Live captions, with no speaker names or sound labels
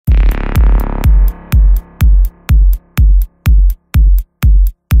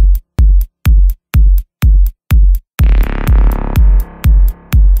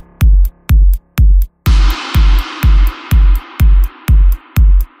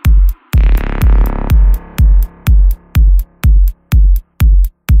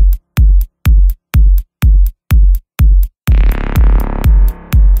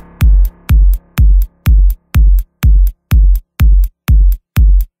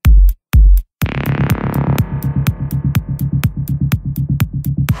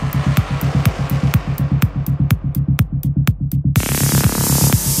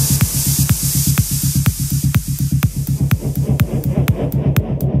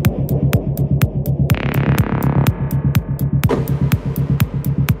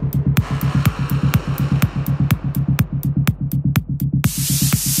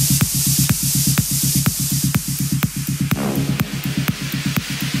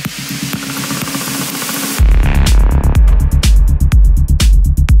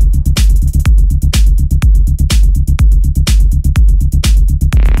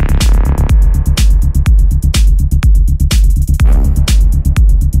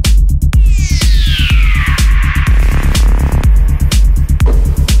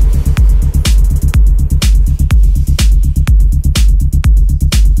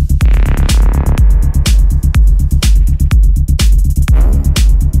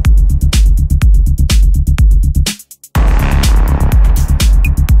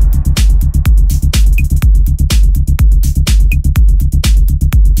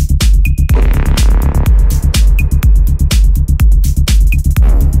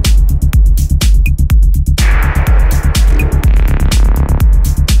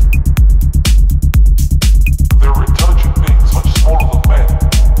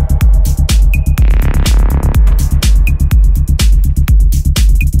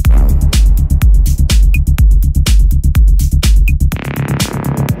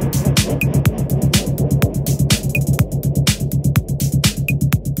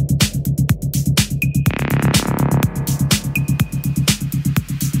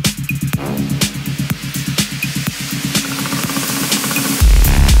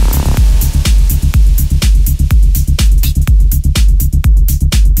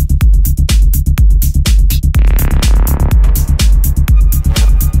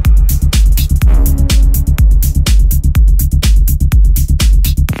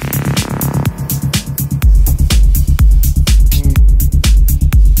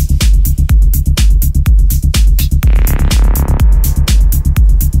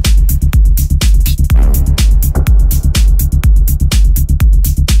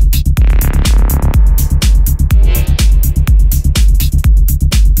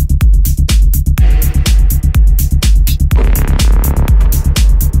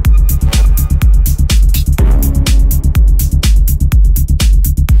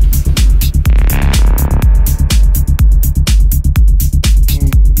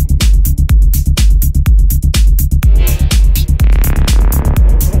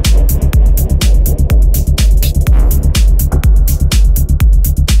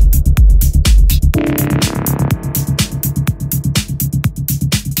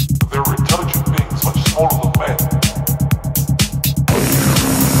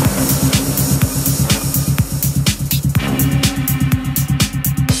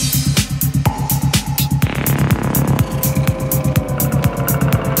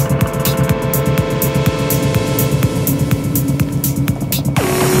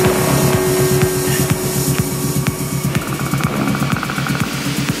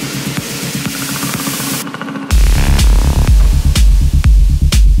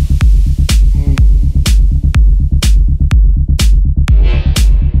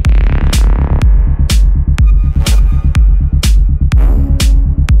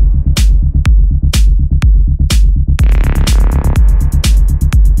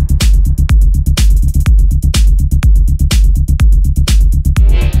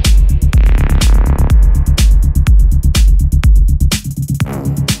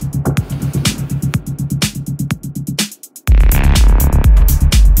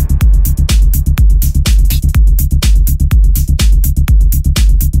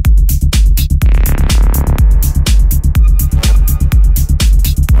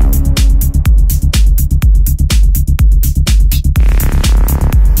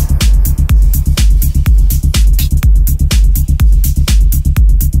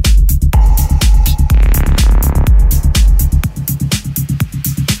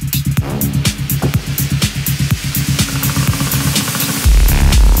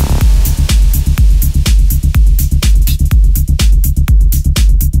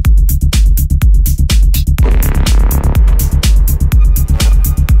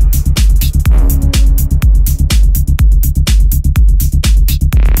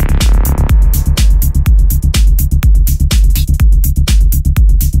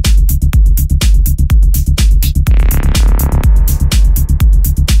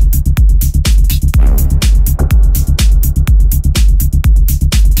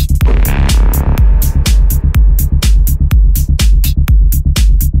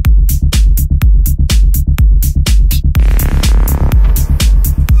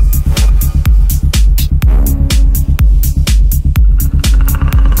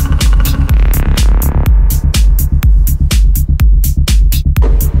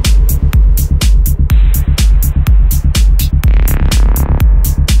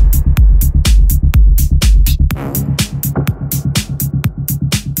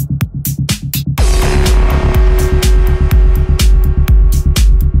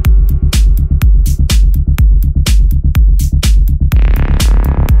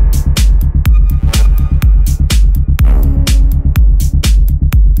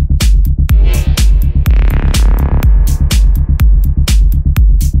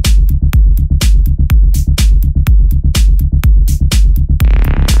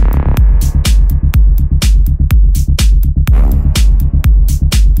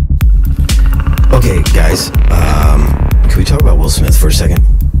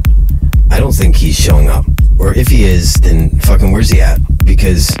think he's showing up. Or if he is, then fucking where's he at?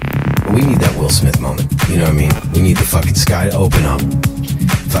 Because we need that Will Smith moment. You know what I mean? We need the fucking sky to open up,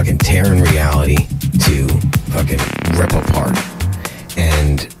 fucking tearing reality to fucking rip apart.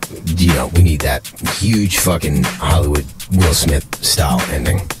 And, you know, we need that huge fucking Hollywood Will Smith style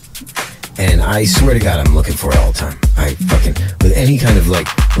ending. And I swear to God, I'm looking for it all the time. I fucking, with any kind of like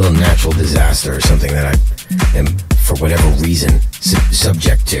little natural disaster or something that I am, for whatever reason,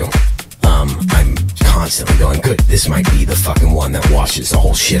 subject to, I'm constantly going, good, this might be the fucking one that washes the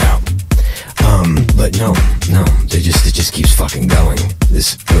whole shit out. But no, it just keeps fucking going.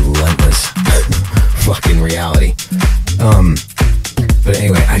 This relentless fucking reality. But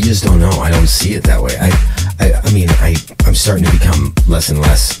anyway, I just don't know. I don't see it that way. I mean, I'm starting to become less and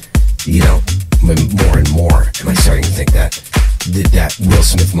less, you know, more and more am I starting to think that that Will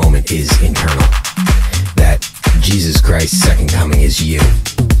Smith moment is internal. That Jesus Christ's second coming is you.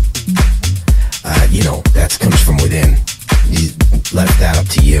 You know, that comes from within. He left that up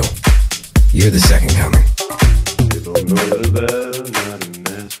to you. You're the second coming. People know that it's bad, not a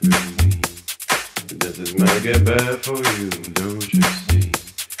mess with me. This is might get bad for you, don't you see?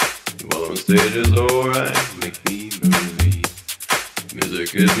 While on stage is alright, make me believe.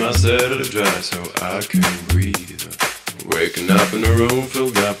 Music is my Saturday drive, so I can breathe. Waking up in a room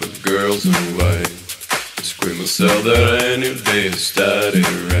filled up with girls in white. Scream myself that a new day has started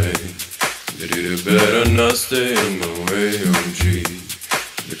right. That you better not stay in my way, oh gee.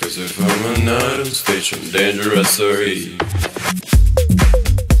 Because if I'm not on stage, I'm dangerous, sorry.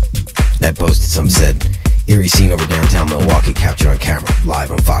 That posted, some said, eerie scene over downtown Milwaukee captured on camera, live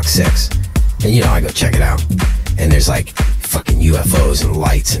on Fox 6. And you know, I go check it out. And there's like fucking UFOs and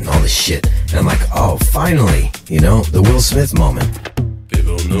lights and all this shit. And I'm like, oh, finally, you know, the Will Smith moment.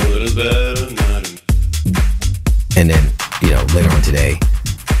 People know that it's bad or not. And then, you know, later on today,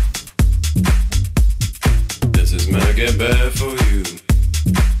 this is might get bad for you.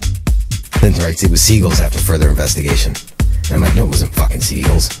 then writes it was seagulls after further investigation. And I'm like, no, it wasn't fucking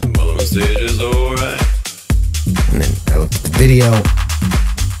seagulls. While on stage is alright. And then I looked at the video.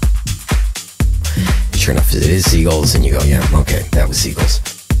 Sure enough, it is seagulls. And you go, yeah, okay, that was seagulls.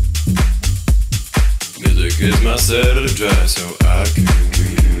 Music is my Saturday drive, so I can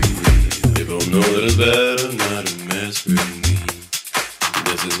breathe. People know that it's bad or not a mess with me.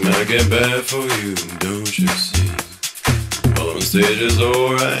 This is might get bad for you, don't you see? While on stage is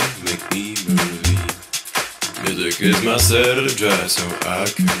alright, make me believe. Music is my Saturday drive, so I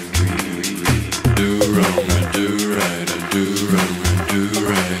can breathe. Do wrong, I do right, I do wrong, I do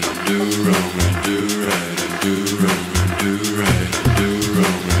right, I do wrong, I do right, I do wrong, I do right, I do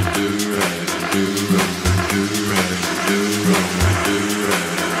wrong, I do right, I do wrong, I do right, I do wrong, I do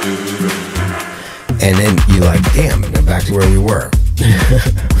right, I do wrong. And then you're like, damn, now back to where we were.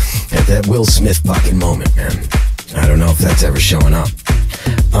 At that Will Smith fucking moment, man. I don't know if that's ever showing up.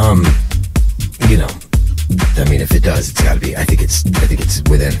 You know, I mean, if it does, it's gotta be, I think it's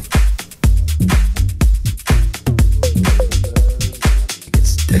within.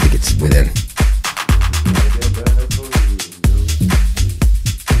 I think it's within.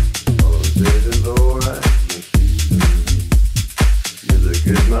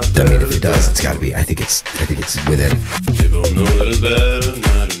 I mean, if it does, it's gotta be, I think it's within. People know that it's bad or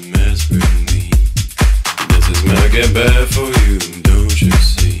not a mess with me. This is might get bad for you, don't you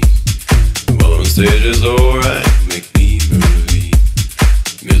see? While on stage is alright, make me believe.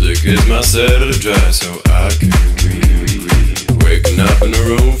 Music is my Saturday drive, so I can breathe. Waking up in a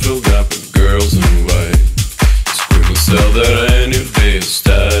room filled up with girls in white. Scream myself that a new day has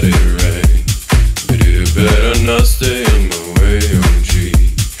started right. But you better not stay in my way, oh gee.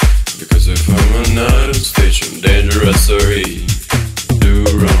 Because if I'm not on stage, I'm dangerous, sorry. Do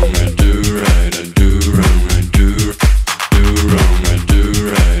wrong, I do right, I do wrong, I do wrong, I do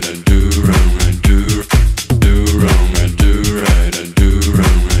right, I do wrong, I do wrong, I do right, I do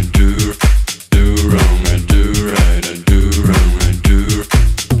wrong, I do wrong, I do right, I do wrong, I do.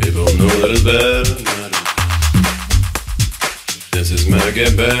 People know that it's bad or not. This is might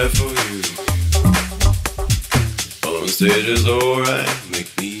get bad for you. All on stage is alright, make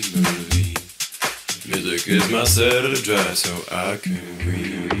me believe. Music is my Saturday drive, so I can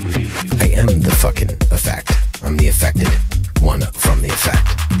breathe. I am the fucking effect. I'm the affected one from the effect.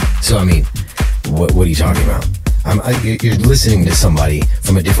 So I mean, what are you talking about? You're listening to somebody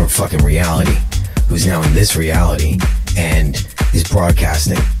from a different fucking reality who's now in this reality and is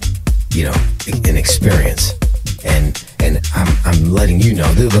broadcasting, you know, an experience. And I'm letting you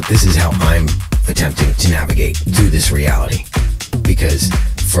know that, look, this is how I'm attempting to navigate through this reality. Because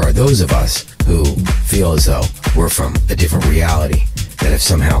for those of us who feel as though we're from a different reality, that have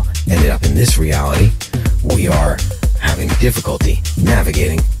somehow ended up in this reality, we are having difficulty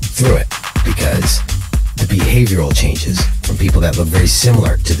navigating through it because the behavioral changes from people that look very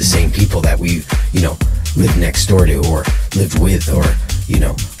similar to the same people that we, lived next door to or lived with or,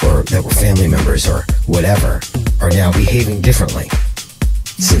 or that were family members or whatever are now behaving differently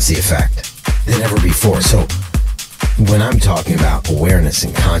since the effect than ever before. So when I'm talking about awareness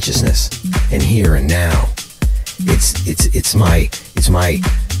and consciousness and here and now, it's my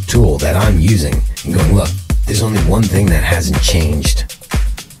tool that I'm using and going, look, there's only one thing that hasn't changed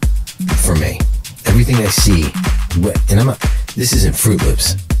for me. Everything I see, and this isn't Fruit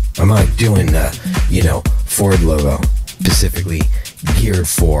Loops. I'm not doing the, Ford logo specifically geared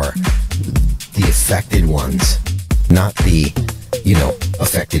for the affected ones, not the,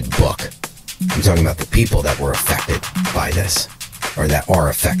 affected book. I'm talking about the people that were affected by this, or that are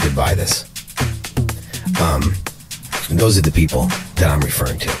affected by this. Those are the people that I'm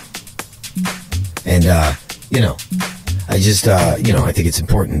referring to. And, I just, I think it's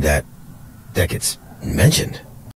important that gets mentioned.